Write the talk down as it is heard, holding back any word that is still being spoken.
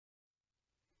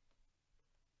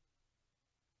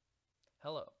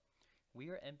Hello, we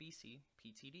are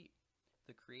MBCPTD,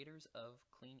 the creators of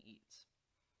Clean Eats.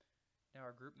 Now,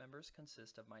 our group members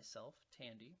consist of myself,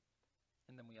 Tandy,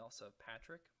 and then we also have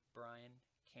Patrick, Brian,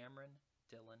 Cameron,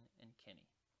 Dylan, and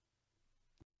Kenny.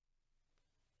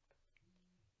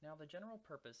 Now, the general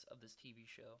purpose of this TV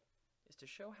show is to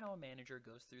show how a manager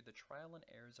goes through the trial and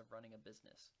errors of running a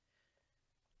business.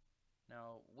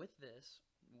 Now, with this,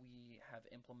 we have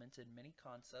implemented many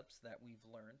concepts that we've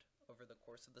learned over the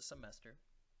course of the semester,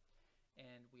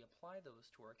 and we apply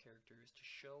those to our characters to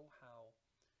show how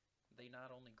they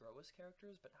not only grow as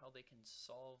characters, but how they can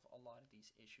solve a lot of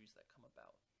these issues that come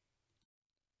about.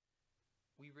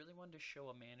 We really wanted to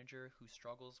show a manager who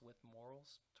struggles with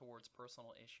morals towards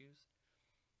personal issues,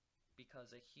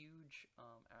 because a huge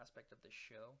aspect of this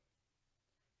show,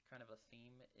 kind of a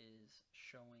theme, is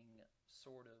showing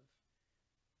sort of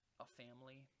a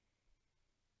family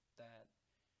that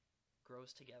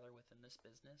grows together within this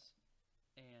business,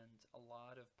 and a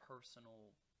lot of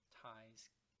personal ties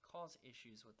cause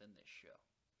issues within this show.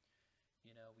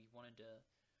 You know, we wanted to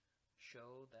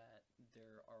show that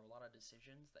there are a lot of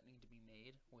decisions that need to be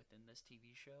made within this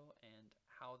TV show and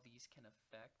how these can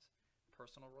affect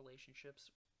personal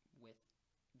relationships with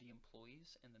the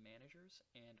employees and the managers,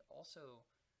 and also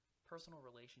personal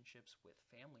relationships with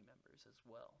family members as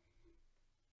well.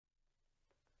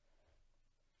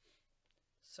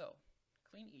 So,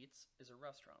 Clean Eats is a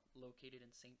restaurant located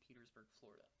in St. Petersburg,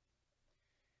 Florida.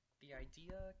 The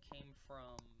idea came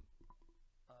from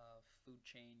a food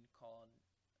chain called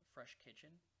Fresh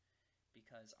Kitchen,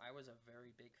 because I was a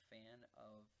very big fan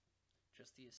of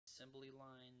just the assembly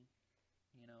line,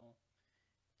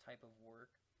 type of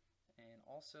work. And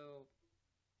also,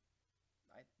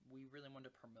 we really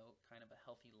wanted to promote kind of a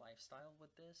healthy lifestyle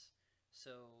with this.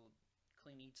 So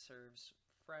Clean Eats serves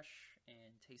fresh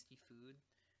and tasty food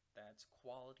that's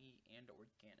quality and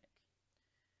organic.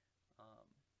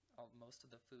 Most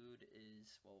of the food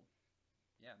is,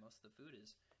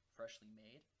 freshly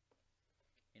made.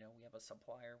 We have a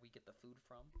supplier we get the food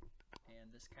from,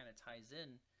 and this kind of ties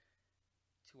in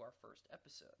to our first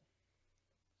episode.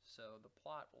 So the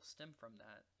plot will stem from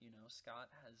that.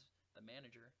 Scott, the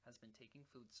manager, has been taking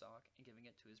food stock and giving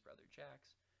it to his brother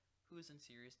Jax, who is in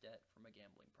serious debt from a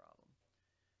gambling problem.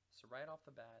 So right off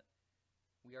the bat,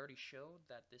 we already showed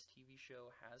that this TV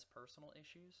show has personal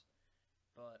issues,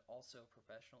 but also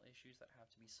professional issues that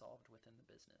have to be solved within the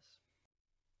business.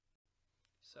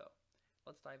 So,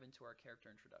 let's dive into our character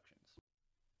introductions.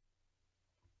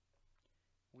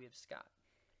 We have Scott.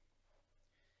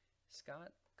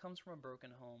 Scott comes from a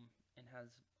broken home and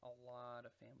has a lot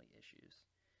of family issues.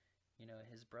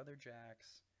 His brother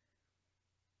Jax,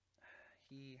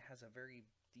 he has a very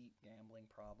deep gambling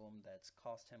problem that's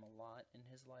cost him a lot in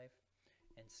his life,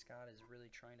 and Scott is really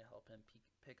trying to help him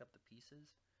pick up the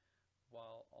pieces,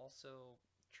 while also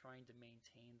trying to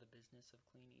maintain the business of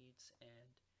Clean Eats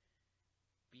and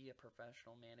be a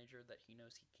professional manager that he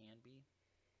knows he can be.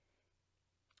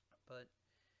 But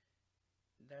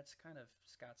that's kind of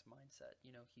Scott's mindset.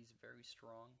 He's very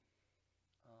strong.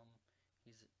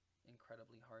 He's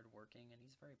incredibly hardworking, and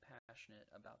he's very passionate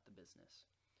about the business.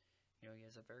 He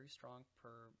has a very strong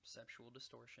perceptual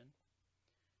distortion,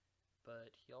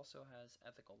 but he also has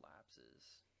ethical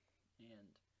lapses,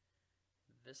 and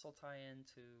this will tie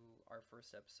into our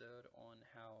first episode on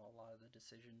how a lot of the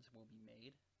decisions will be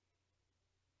made.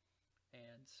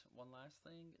 And one last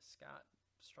thing, Scott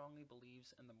strongly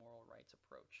believes in the moral rights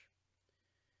approach.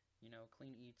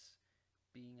 Clean Eats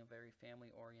being a very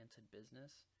family-oriented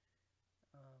business,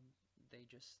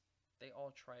 they all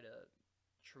try to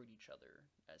treat each other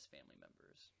as family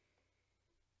members.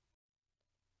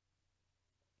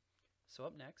 So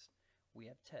up next, we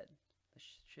have Ted, the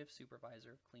shift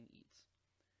supervisor of Clean Eats.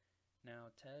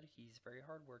 Now, Ted, he's very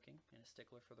hardworking and a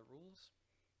stickler for the rules.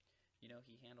 He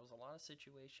handles a lot of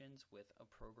situations with a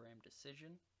programmed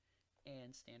decision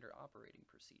and standard operating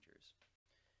procedures.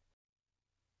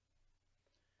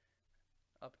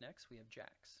 Up next, we have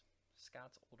Jax,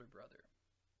 Scott's older brother.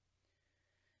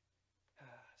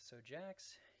 So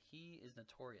Jax, he is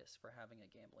notorious for having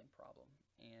a gambling problem,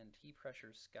 and he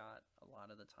pressures Scott a lot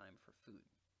of the time for food,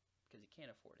 because he can't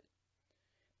afford it.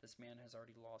 This man has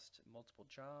already lost multiple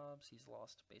jobs. He's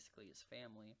lost basically his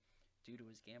family due to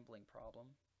his gambling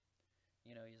problem.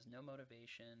 He has no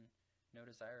motivation, no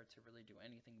desire to really do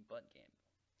anything but gamble.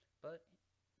 But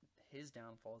his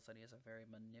downfall is that he has a very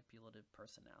manipulative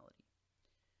personality.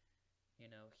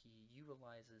 He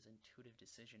utilizes intuitive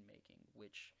decision making,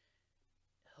 which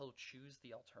he'll choose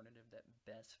the alternative that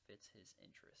best fits his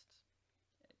interests,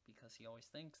 because he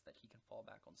always thinks that he can fall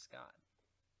back on Scott.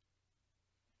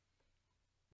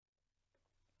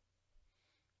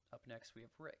 Up Next, we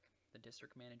have Rick, the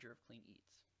district manager of Clean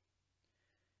Eats.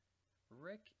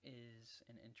 Rick is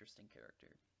an interesting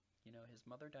character. You know, his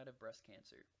mother died of breast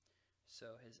cancer,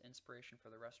 so his inspiration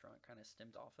for the restaurant kind of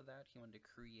stemmed off of that. He wanted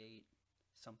to create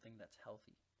something that's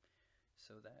healthy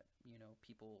so that, you know,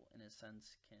 people, in a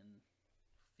sense, can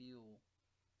feel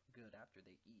good after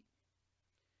they eat.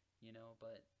 You know,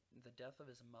 but the death of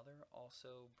his mother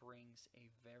also brings a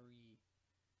very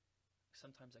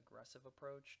sometimes aggressive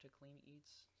approach to Clean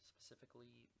Eats,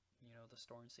 specifically, you know, the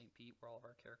store in St. Pete where all of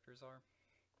our characters are.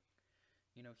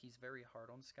 You know, he's very hard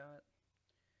on Scott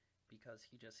because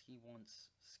he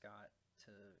wants Scott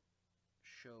to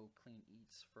show Clean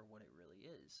Eats for what it really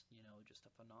is. You know, just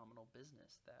a phenomenal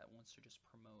business that wants to just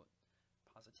promote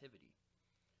positivity.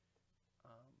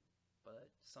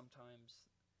 But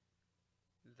sometimes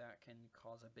that can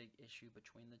cause a big issue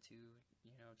between the two,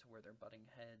 you know, to where they're butting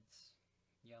heads,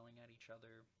 yelling at each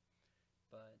other.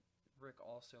 But Rick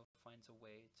also finds a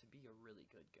way to be a really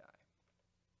good guy.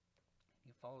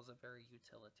 He follows a very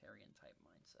utilitarian type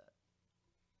mindset.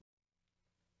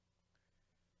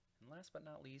 And last but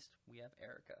not least, we have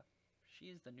Erica.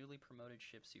 She is the newly promoted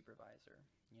shift supervisor.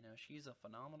 You know, she's a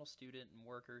phenomenal student and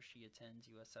worker. She attends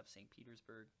USF St.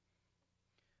 Petersburg.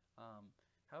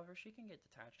 However, she can get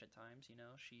detached at times. You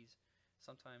know, she's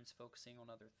sometimes focusing on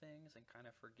other things and kind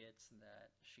of forgets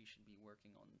that she should be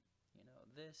working on, you know,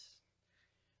 this.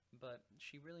 But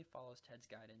she really follows Ted's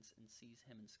guidance and sees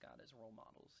him and Scott as role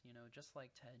models. You know, just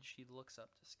like Ted, she looks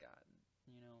up to Scott.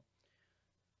 You know,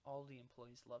 all the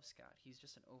employees love Scott. He's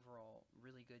just an overall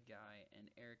really good guy,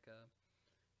 and Erica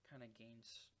kind of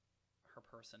gains her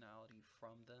personality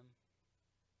from them.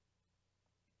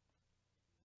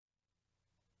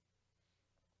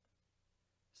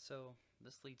 So,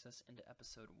 this leads us into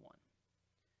episode 1.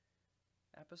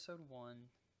 Episode 1,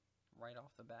 right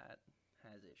off the bat,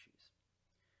 has issues.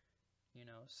 You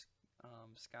know,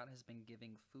 Scott has been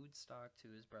giving food stock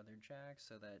to his brother Jax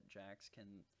so that Jax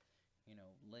can, you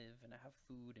know, live and have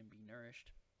food and be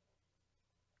nourished.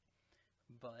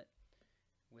 But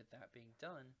with that being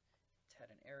done,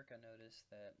 Ted and Erica notice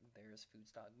that there is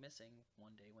food stock missing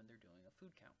one day when they're doing a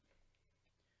food count.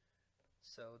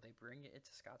 So they bring it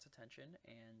to Scott's attention,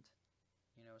 and,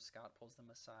 you know, Scott pulls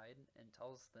them aside and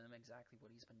tells them exactly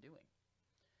what he's been doing.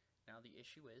 Now the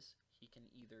issue is, he can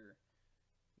either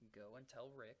go and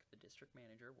tell Rick, the district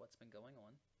manager, what's been going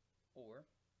on, or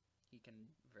he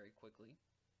can very quickly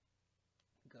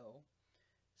go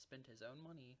spend his own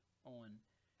money on,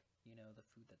 you know, the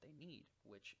food that they need,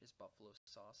 which is buffalo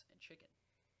sauce and chicken.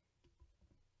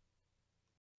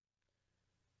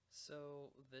 So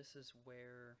this is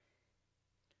where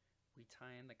we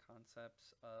tie in the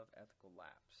concepts of ethical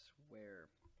lapse, where,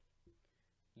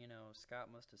 you know, Scott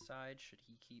must decide, should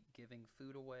he keep giving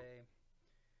food away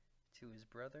to his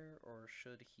brother, or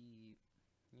should he,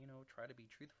 you know, try to be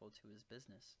truthful to his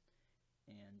business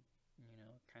and, you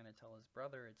know, kind of tell his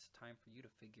brother it's time for you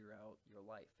to figure out your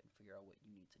life and figure out what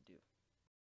you need to do.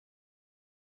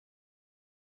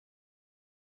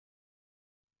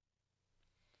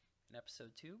 In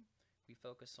episode 2, we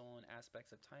focus on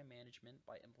aspects of time management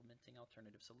by implementing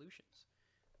alternative solutions.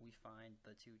 We find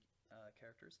the two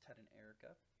characters, Ted and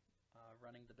Erica,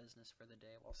 running the business for the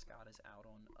day while Scott is out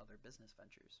on other business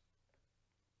ventures.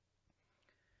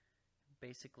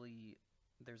 Basically,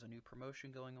 there's a new promotion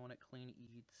going on at Clean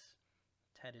Eats.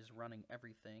 Ted is running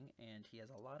everything, and he has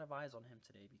a lot of eyes on him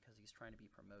today because he's trying to be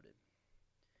promoted.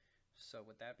 So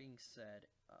with that being said,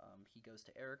 he goes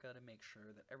to Erica to make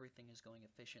sure that everything is going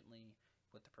efficiently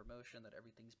with the promotion, that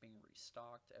everything's being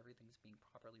restocked, everything's being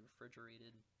properly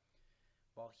refrigerated,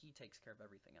 while he takes care of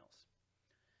everything else.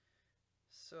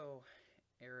 So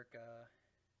Erica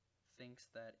thinks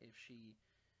that if she,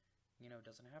 you know,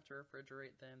 doesn't have to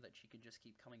refrigerate them, that she can just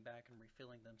keep coming back and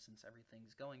refilling them since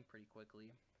everything's going pretty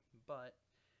quickly. But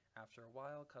after a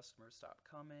while, customers stop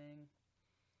coming,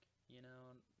 you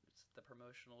know, the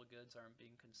promotional goods aren't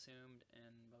being consumed,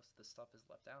 and most of the stuff is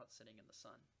left out sitting in the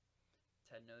sun.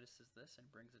 Ted notices this and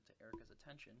brings it to Erica's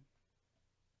attention,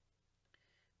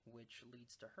 which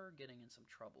leads to her getting in some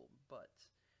trouble, but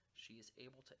she is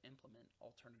able to implement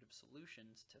alternative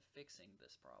solutions to fixing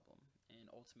this problem,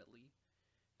 and ultimately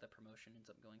the promotion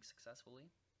ends up going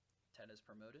successfully. Ted is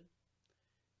promoted,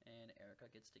 and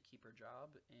Erica gets to keep her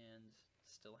job and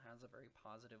still has a very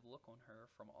positive look on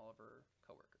her from all of her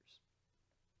coworkers.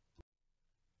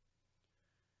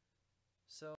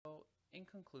 So, in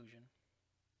conclusion,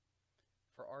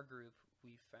 for our group,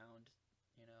 we found,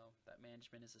 you know, that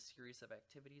management is a series of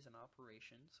activities and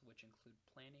operations which include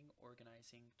planning,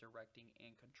 organizing, directing,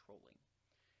 and controlling.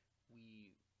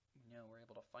 We, you know, were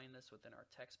able to find this within our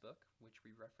textbook, which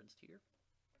we referenced here.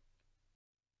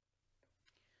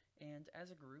 And as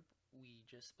a group, we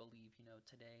just believe,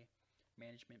 today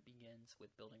management begins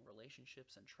with building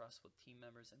relationships and trust with team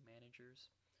members and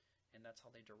managers, and that's how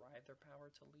they derive their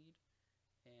power to lead.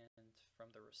 And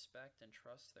from the respect and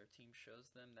trust their team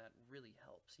shows them, that really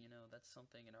helps. That's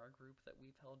something in our group that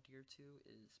we've held dear to,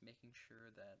 is making sure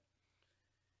that,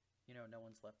 no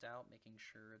one's left out, making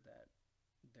sure that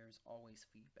there's always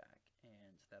feedback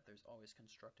and that there's always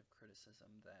constructive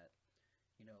criticism that,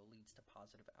 leads to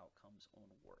positive outcomes on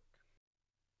work.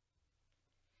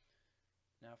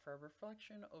 Now, for our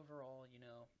reflection overall,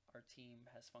 our team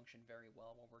has functioned very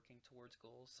well while working towards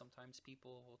goals. Sometimes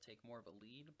people will take more of a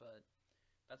lead, but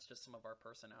that's just some of our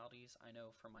personalities. I know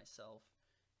for myself,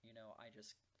 I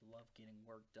just love getting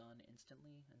work done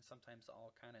instantly, and sometimes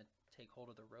I'll kind of take hold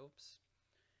of the ropes.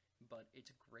 But it's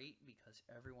great because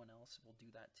everyone else will do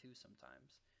that too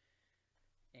sometimes.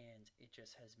 And it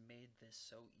just has made this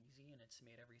so easy, and it's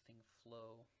made everything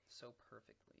flow so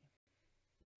perfectly.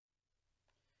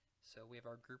 So we have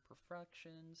our group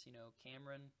reflections.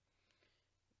 Cameron,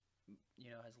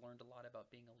 has learned a lot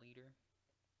about being a leader.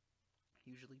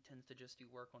 He usually tends to just do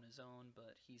work on his own,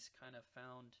 but he's kind of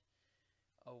found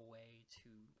a way to,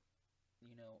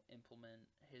 implement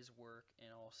his work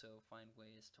and also find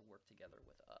ways to work together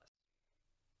with us.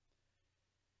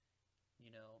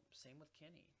 Same with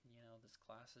Kenny. This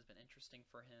class has been interesting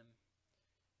for him.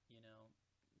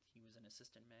 He was an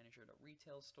assistant manager at a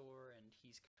retail store, and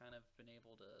he's kind of been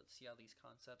able to see how these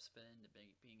concepts fit into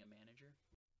being a manager.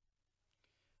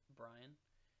 Brian,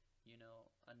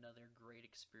 another great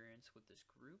experience with this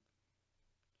group.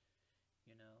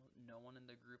 No one in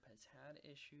the group has had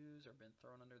issues or been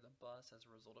thrown under the bus as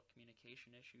a result of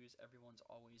communication issues. Everyone's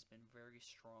always been very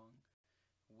strong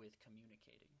with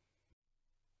communicating.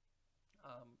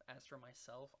 As for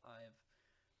myself, I've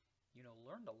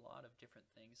learned a lot of different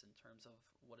things in terms of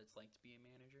what it's like to be a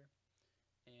manager.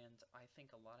 And I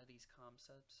think a lot of these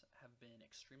concepts have been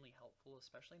extremely helpful,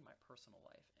 especially in my personal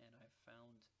life. And I've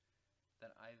found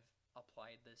that I've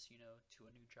applied this, to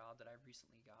a new job that I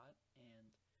recently got.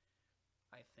 And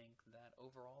I think that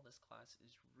overall this class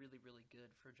is really, really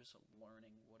good for just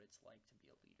learning what it's like to be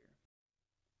a leader.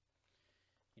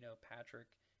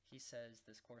 Patrick, he says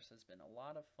this course has been a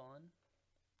lot of fun,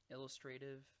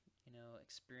 illustrative,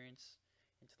 experience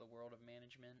into the world of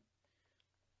management.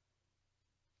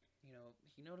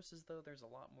 He notices, though, there's a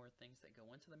lot more things that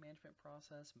go into the management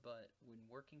process, but when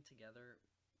working together,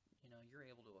 you're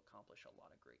able to accomplish a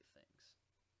lot of great things.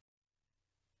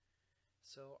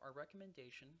 So our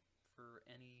recommendation for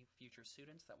any future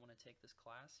students that want to take this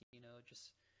class,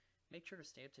 just make sure to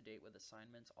stay up to date with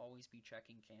assignments. Always be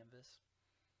checking Canvas.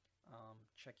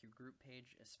 Check your group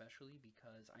page, especially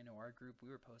because I know our group, we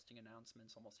were posting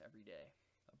announcements almost every day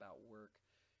about work.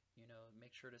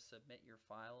 Make sure to submit your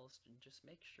files, and just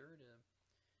make sure to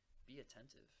be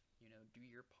attentive. Do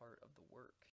your part of the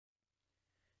work.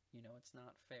 It's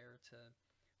not fair to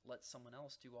let someone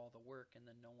else do all the work and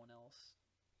then no one else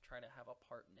try to have a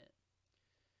part in it.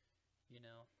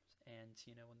 And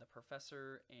when the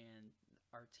professor and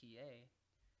our TA,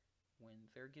 when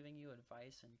they're giving you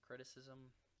advice and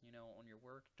criticism, on your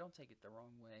work, don't take it the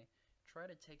wrong way. Try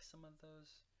to take some of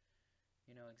those,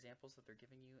 examples that they're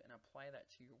giving you and apply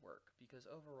that to your work, because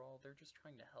overall they're just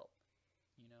trying to help.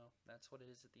 That's what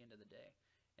it is at the end of the day.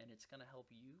 And it's going to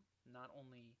help you not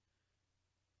only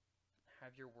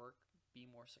have your work be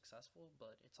more successful,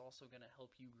 but it's also going to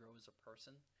help you grow as a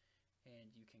person,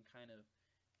 and you can kind of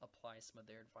apply some of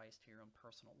their advice to your own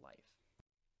personal life.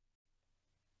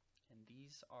 And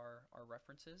these are our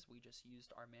references. We just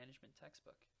used our management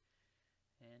textbook.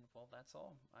 And, well, that's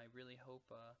all. I really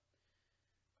hope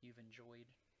you've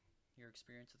enjoyed your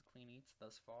experience with Clean Eats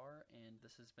thus far, and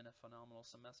this has been a phenomenal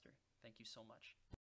semester. Thank you so much.